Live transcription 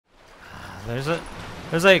There's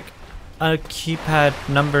like a keypad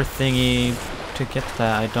number thingy to get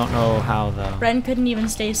that. I don't know how though. Ren couldn't even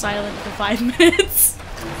stay silent for 5 minutes.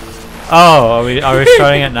 Oh, are we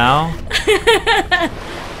starting it now?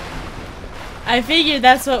 I figured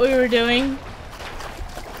that's what we were doing.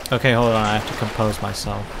 Okay, hold on. I have to compose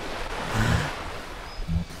myself.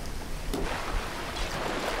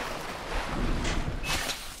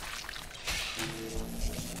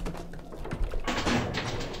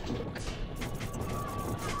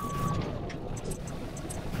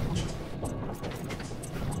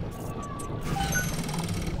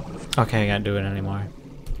 Okay, I can't do it anymore.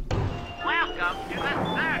 Welcome to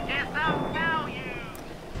the circus of value.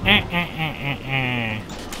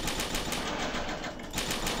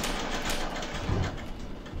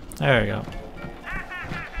 There we go.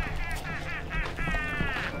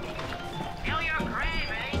 Feel your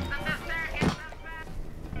cravings and the circus.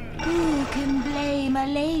 Who can blame a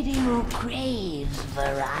lady who craves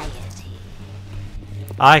variety?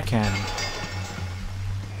 I can.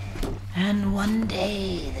 And one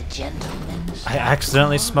day the gentleman I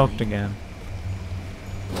accidentally smoked again.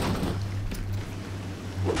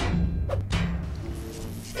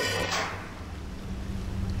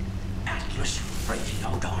 Atlas freaking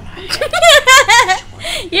out on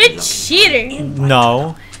You're a cheater.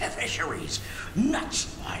 No. fisheries.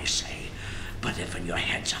 Nuts, I say. But if in your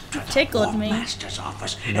heads up to the tickled me. master's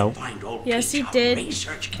office Nope. and find old Yes, he Peach did.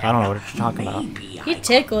 research I don't know camp, what you're talking about. maybe He I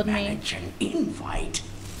tickled could me. manage an invite.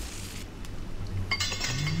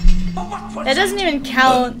 What was That doesn't even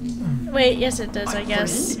count. Wait, yes it does, I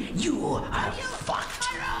guess. friend? You are fucked.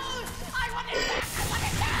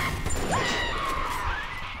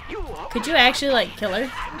 Could you actually, like, kill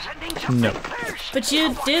her? No. But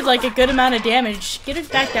you did, like, a good amount of damage. Get her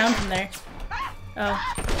back down from there.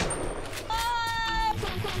 Oh.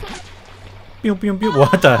 Pew, pew, pew.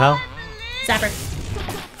 What the hell? Zap her.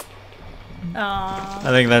 Aww. I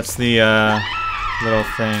think that's the little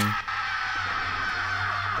thing.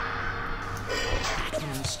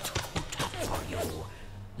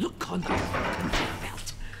 Look on the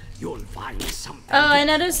belt. You'll find something. Oh, I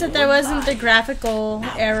noticed that there wasn't the graphical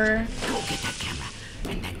error. Go get that camera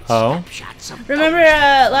and then Oh. snapshot some Remember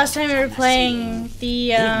last time we were playing,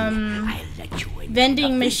 the I'll let you in.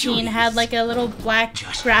 vending machine had like a little black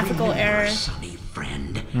graphical error, Sonny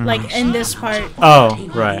friend. like in this part. Oh,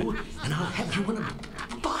 right. And I'll have you in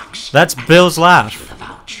a box. That's Bill's laugh. The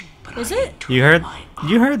vouch. But Is it? You heard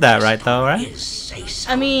that right though, right? is say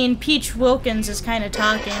so. I mean, Peach Wilkins is kind of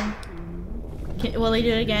talking. Will he do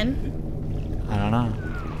it again? I don't know.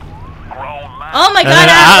 Oh my And god, then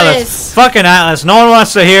Atlas! Fucking Atlas, no one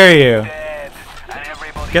wants to hear you.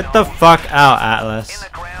 Get the fuck out, Atlas.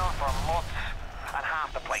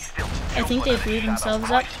 I think they blew themselves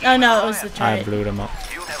up. Oh no, it was the I turret. blew them up.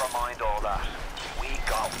 You never mind all that. We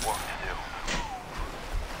got work to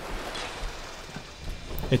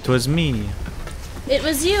do. It was me. It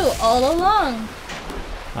was you all along.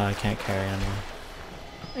 Oh, I can't carry anymore.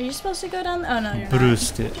 Are you supposed to go down? Oh no, you're not.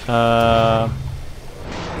 Bruised it.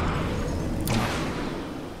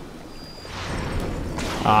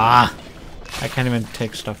 Ah! I can't even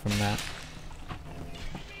take stuff from that.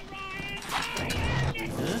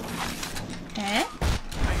 Eh?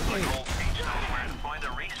 Find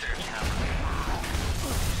a research camera.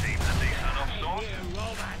 Seems a decent enough source.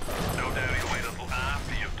 No doubt he'll wait until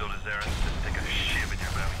after you've done his errands to stick a shiv in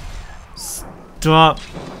your belly. Stop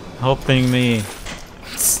helping me.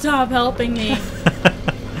 Stop helping me.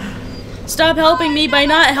 Stop helping me by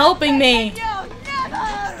not helping me.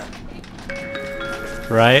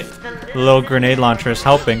 Right? The little grenade launcher is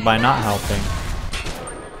helping by not helping.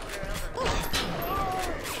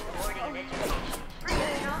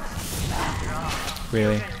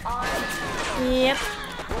 Really? Yep.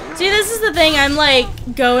 See, this is the thing I'm like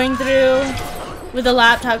going through with the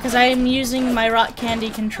laptop because I'm using my Rock Candy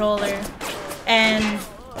controller, and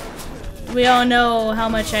we all know how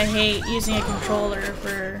much I hate using a controller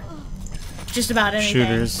for just about anything.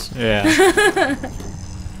 Shooters. Yeah.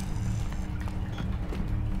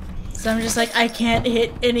 So I'm just like, I can't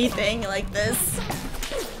hit anything like this,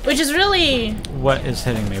 which is really, What is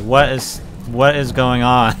hitting me? What is going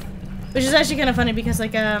on? which is actually kind of funny because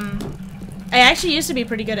like I actually used to be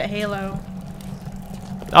pretty good at Halo,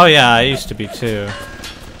 Oh yeah, I used to be too.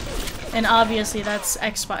 and obviously that's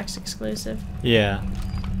Xbox exclusive. Yeah.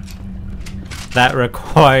 That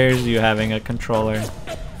requires you having a controller.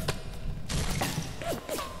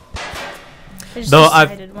 I just Though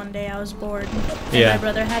I've- decided one day I was bored, and Yeah. my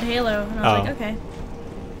brother had Halo, and I was like, okay.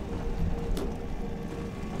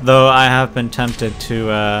 Though I have been tempted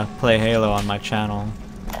to play Halo on my channel.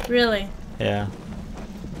 Really? Yeah.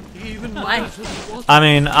 Why? I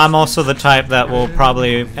mean, I'm also the type that will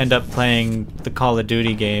probably end up playing the Call of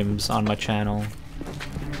Duty games on my channel.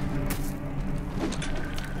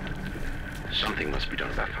 Something must be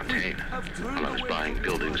done about Fontaine. While I was buying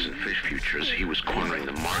buildings and fish futures, he was cornering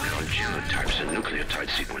the market on genotypes and nucleotide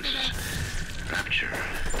sequences. Rapture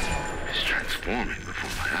is transforming before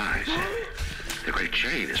my eyes. The great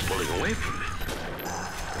chain is pulling away from me.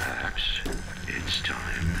 Perhaps it's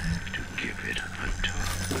time to give it a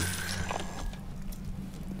tug.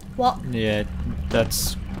 What? Yeah,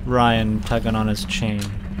 that's Ryan tugging on his chain.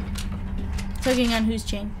 Tugging on whose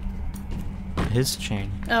chain? His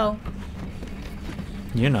chain. Oh.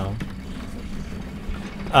 You know.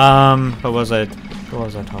 What was I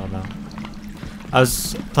talking about? I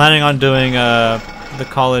was planning on doing the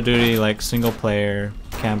Call of Duty like single player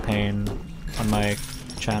campaign on my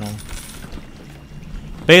channel.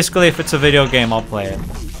 Basically, if it's a video game, I'll play it.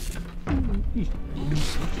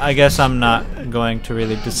 I guess I'm not going to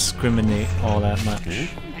really discriminate all that much.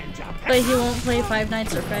 But he won't play Five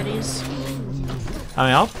Nights at Freddy's. I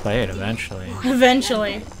mean, I'll play it eventually.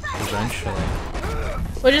 Eventually. Eventually.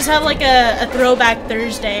 We'll just have like a throwback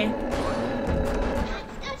Thursday.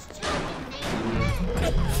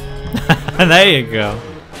 There you go.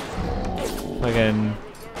 Fucking.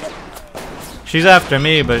 She's after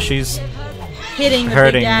me, but she's Hitting the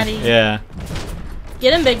hurting. Big Daddy. Yeah.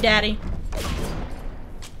 Get him, Big Daddy.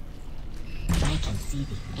 I can see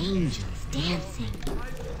the angels dancing.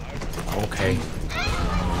 Okay.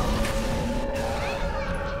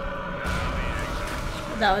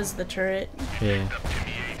 That was the turret. Yeah. Up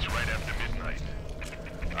Timmy Yates right after midnight.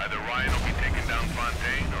 Either Ryan will be taking down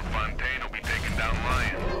Fontaine, or Fontaine will be taking down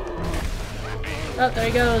Ryan. Oh, there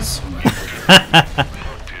he goes.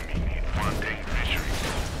 Timmy need Fontaine Fisheries.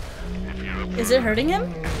 If you're up Is it hurting him?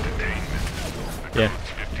 entertainment, Yeah.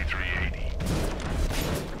 it's 5380.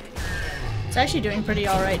 It's actually doing pretty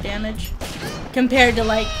alright damage. Compared to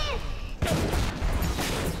like...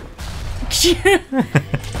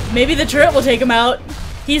 Maybe the turret will take him out.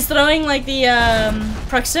 He's throwing like the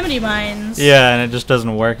proximity mines. Yeah, and it just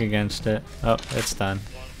doesn't work against it. Oh, it's done.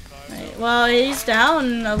 Right, well, he's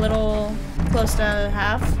down a little close to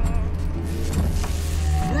half.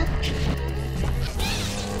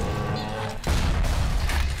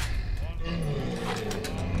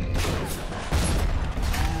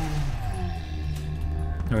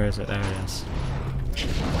 Where is it? There it is.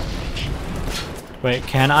 Wait,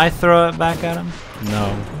 can I throw it back at him?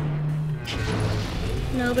 No.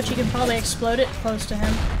 No, but you can probably explode it close to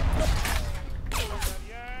him.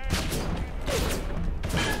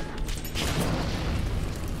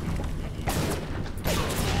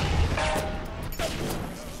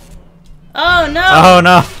 Oh no! Oh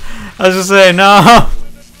no! I was just saying, no!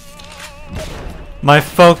 My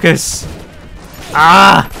focus!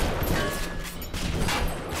 Ah!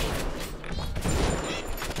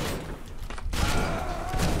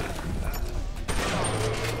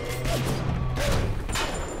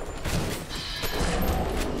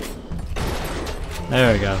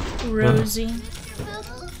 There we go. Rosie.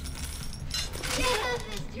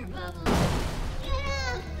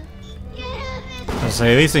 I was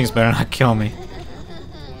say these things better not kill me.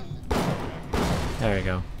 There we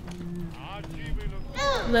go.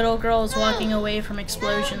 Little girl's walking away from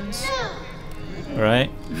explosions. Right?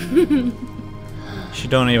 She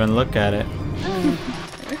don't even look at it.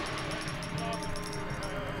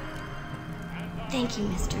 Thank you,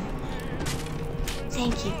 mister.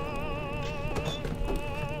 Thank you.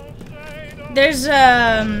 There's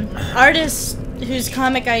artist whose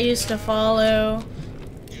comic I used to follow,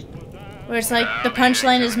 where it's like the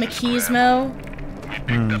punchline is machismo,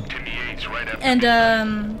 and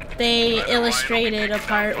they illustrated a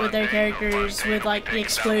part with their characters with like the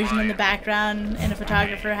explosion in the background and a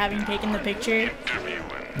photographer having taken the picture.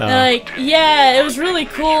 No. Like, yeah, it was really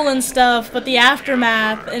cool and stuff, but the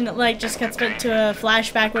aftermath and it like just cuts back to a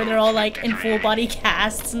flashback where they're all like in full body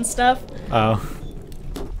casts and stuff. Oh.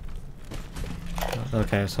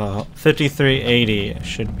 Okay, so 5380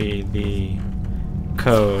 should be the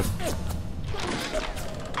code.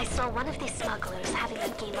 I saw one of these smugglers having a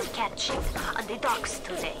game of catching on the docks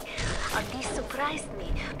today. And this surprised me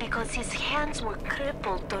because his hands were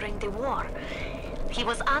crippled during the war. He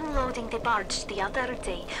was unloading the barge the other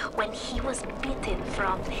day when he was bitten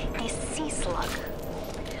from the sea slug.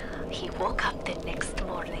 He woke up the next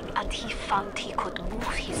morning and he found he could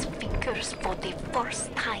move his fingers for the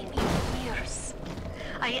first time in years.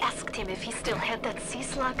 I asked him if he still had that sea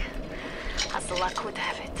slug. As luck would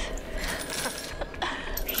have it,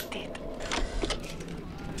 he did.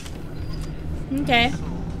 Okay.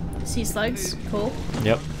 Sea slugs, cool.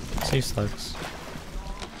 Yep, sea slugs.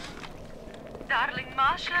 darling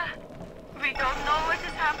Masha. We don't know what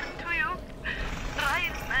has happened to you.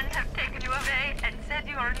 Ryan's men have taken you away and said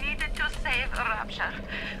you are needed to save Rapture.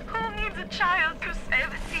 Who needs a child to save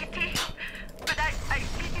a city? But I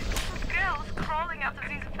see these two girls crawling out of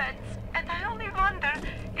these vents, and I only wonder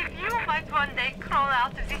if you might one day crawl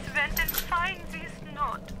out of this vent and find this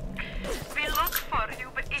note. We look for you,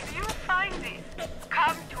 but if you find this,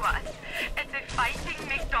 come to us. It's a Fighting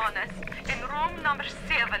McDonald's in room number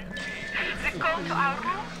 7. The code to our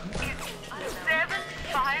room is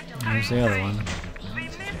 753. There's the other one. We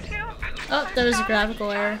miss you. Oh, there was a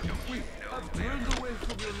graphical error.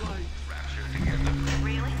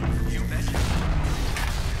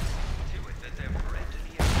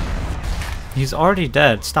 He's already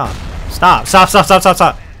dead. Stop. Stop. Stop. Stop. Stop. Stop.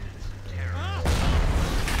 Stop.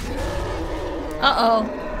 Uh-oh.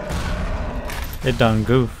 It done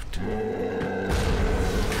goofed.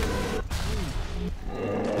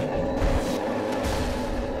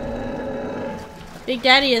 Big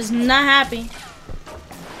Daddy is not happy.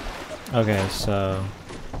 Okay, so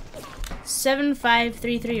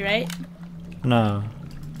 7533, right? no.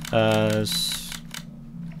 It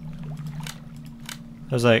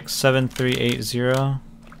was like 7380.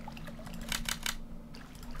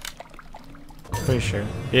 Pretty sure.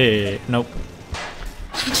 Yeah. Nope.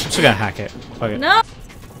 Just gonna hack it. Okay. No.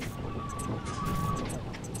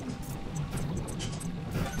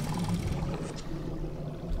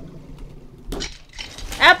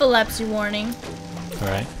 Epilepsy warning.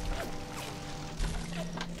 Alright.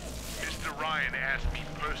 Mr. Ryan asked me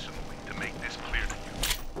personally to make this clear to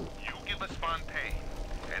you. You give us Fontaine,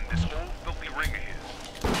 and this whole filthy ring of his,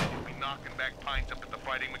 you'll be knocking back pints up at the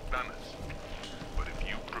Fighting McDonald's. But if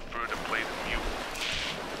you prefer to play the mule,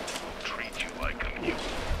 we'll treat you like a mule.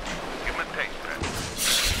 Give him a taste, pet.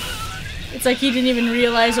 It's like he didn't even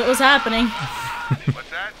realize what was happening. What's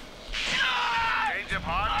that? Change of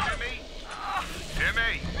heart, Timmy?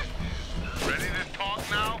 Timmy! Ready to talk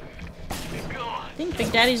now? I think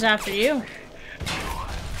Big Daddy's after you.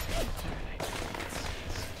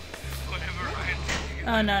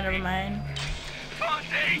 Oh no, never mind.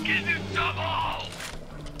 Fontaine, get in trouble!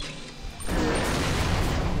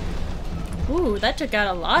 Ooh, that took out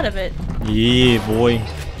a lot of it. Yeah, boy.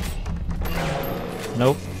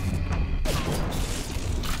 Nope.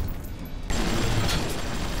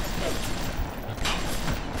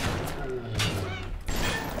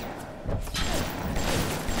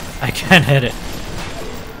 I can't hit it.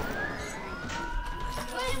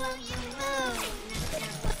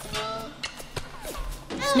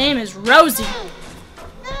 His name is Rosie.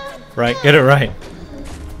 Right, get it right.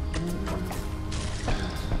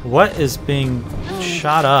 What is being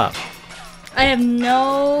shot up? I have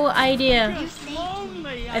no idea.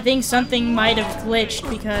 I think something might have glitched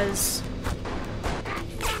because...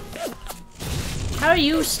 How are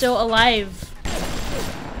you still alive?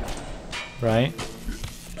 Right?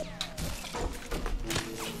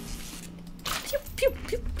 Pew pew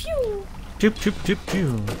pew pew. Pew pew pew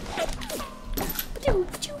pew. Pew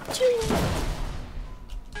pew pew.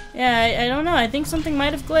 Yeah, I don't know. I think something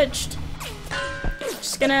might have glitched.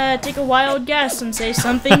 Just gonna take a wild guess and say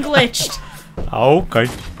something glitched. Okay.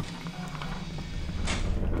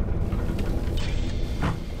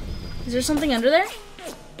 Is there something under there?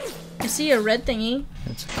 I see a red thingy.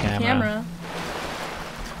 It's a camera. Camera.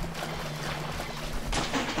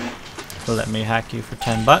 So let me hack you for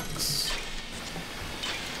 $10.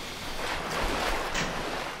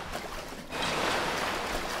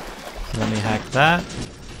 Let me hack that.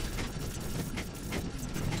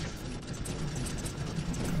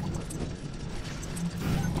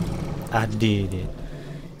 I did it.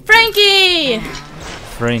 Frankie!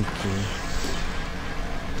 Frankie.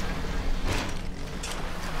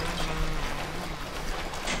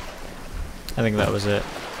 I think that was it.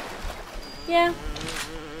 Yeah.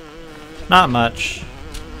 Not much.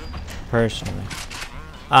 Personally.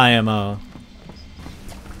 IMO.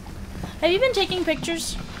 Have you been taking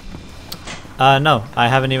pictures? No, I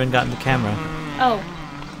haven't even gotten the camera. Oh.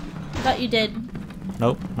 Thought you did.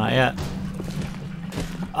 Nope, not yet.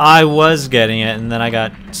 I was getting it and then I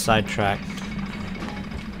got sidetracked.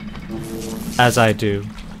 As I do.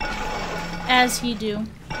 As he do.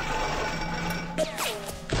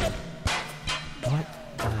 What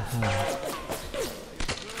the hell?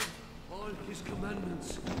 All his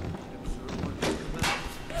commandments.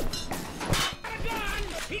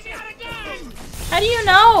 How do you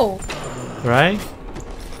know? Right?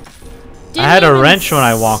 Didn't I had a even wrench when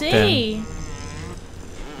I walked in. see.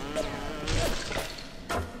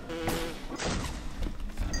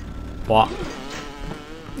 What?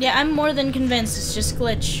 Yeah, I'm more than convinced it's just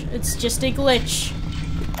glitch. It's just a glitch.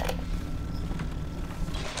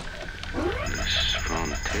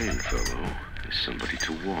 insane fellow is somebody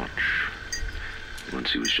to watch.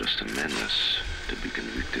 Once he was just a menace to be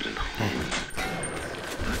convicted and hung.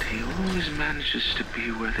 But he always manages to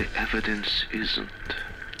be where the evidence isn't.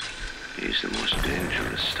 He's the most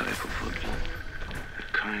dangerous type of hoodlum. The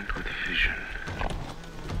kind with vision.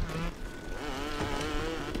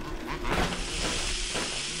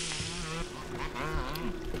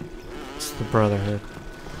 It's the Brotherhood.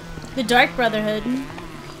 The Dark Brotherhood.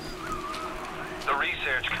 The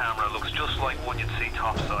research camera looks just like one you'd see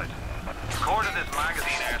topside. According to this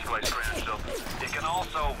magazine article I scrounged up, it can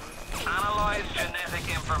also analyze genetic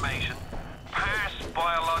information, parse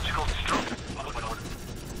biological structure.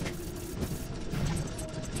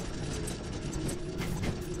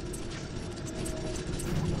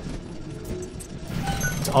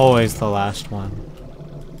 It's always the last one.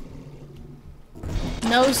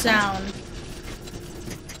 No sound.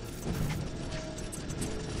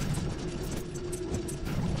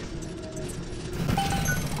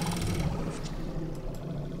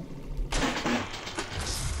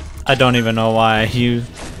 I don't even know why you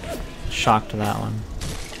shocked that one.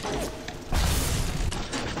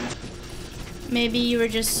 Maybe you were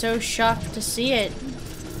just so shocked to see it.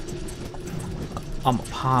 I'ma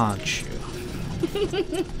punch you.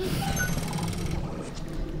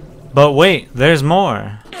 But wait, there's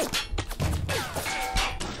more.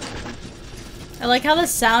 I like how the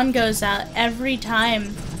sound goes out every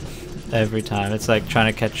time. Every time. It's like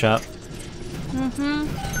trying to catch up. Mm-hmm.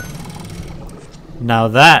 Now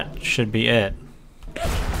that should be it.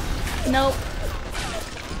 Nope.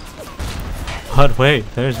 But wait,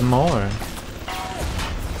 there's more.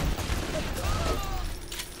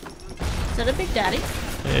 Is that a Big Daddy?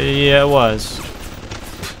 Yeah, it was.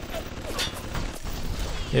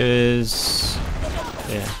 It was...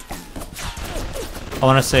 yeah. I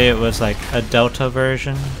want to say it was like a Delta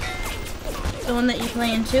version. The one that you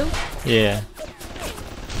play in too? Yeah.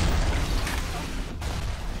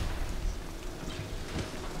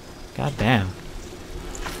 God damn.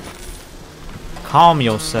 Calm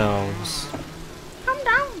yourselves.